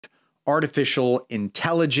artificial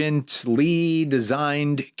intelligently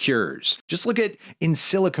designed cures. Just look at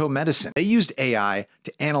Insilico Medicine. They used AI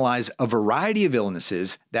to analyze a variety of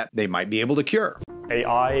illnesses that they might be able to cure.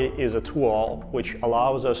 AI is a tool which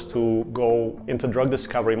allows us to go into drug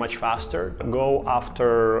discovery much faster, go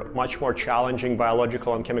after much more challenging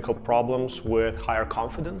biological and chemical problems with higher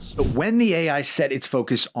confidence. But when the AI set its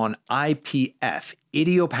focus on IPF,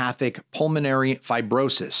 Idiopathic Pulmonary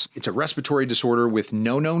Fibrosis, it's a respiratory disorder with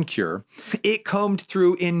no known cure, it combed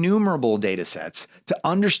through innumerable data sets to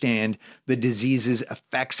understand the disease's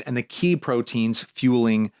effects and the key proteins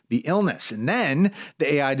fueling the illness. And then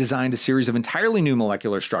the AI designed a series of entirely new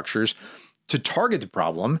molecular structures to target the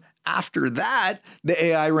problem. After that, the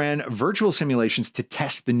AI ran virtual simulations to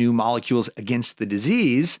test the new molecules against the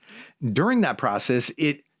disease. During that process,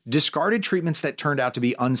 it discarded treatments that turned out to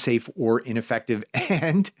be unsafe or ineffective,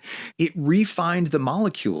 and it refined the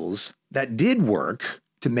molecules that did work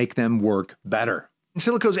to make them work better.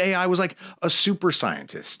 Insilico's AI was like a super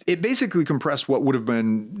scientist. It basically compressed what would have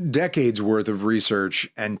been decades worth of research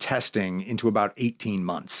and testing into about 18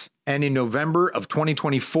 months. And in November of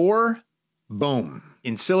 2024, boom,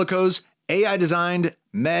 Insilico's AI-designed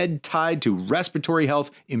med tied to respiratory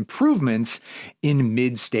health improvements in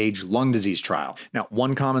mid-stage lung disease trial. Now,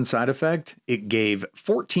 one common side effect, it gave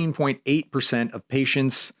 14.8% of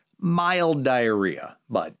patients mild diarrhea,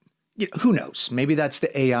 but who knows? Maybe that's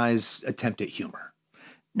the AI's attempt at humor.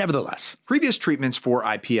 Nevertheless, previous treatments for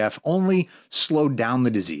IPF only slowed down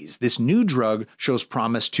the disease. This new drug shows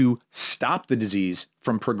promise to stop the disease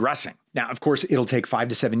from progressing. Now, of course, it'll take 5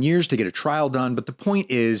 to 7 years to get a trial done, but the point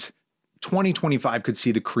is, 2025 could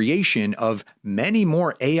see the creation of many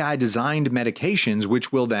more AI-designed medications,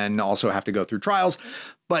 which will then also have to go through trials.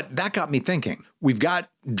 But that got me thinking. We've got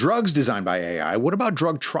drugs designed by AI. What about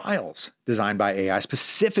drug trials designed by AI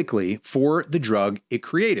specifically for the drug it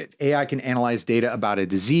created? AI can analyze data about a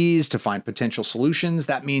disease to find potential solutions.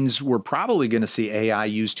 That means we're probably going to see AI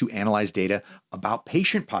used to analyze data about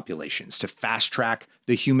patient populations to fast-track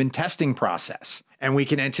the human testing process. And we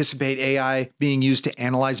can anticipate AI being used to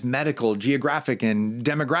analyze medical, geographic, and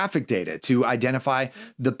demographic data to identify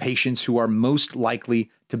the patients who are most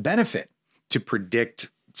likely to benefit, to predict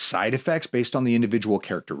side effects based on the individual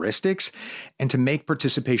characteristics, and to make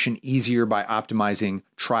participation easier by optimizing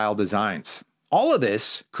trial designs. All of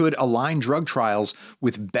this could align drug trials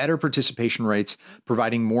with better participation rates,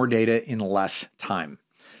 providing more data in less time.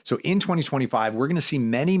 So in 2025, we're going to see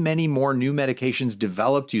many, many more new medications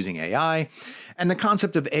developed using AI. And the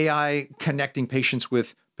concept of AI connecting patients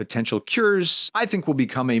with potential cures, I think, will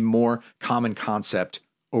become a more common concept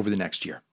over the next year.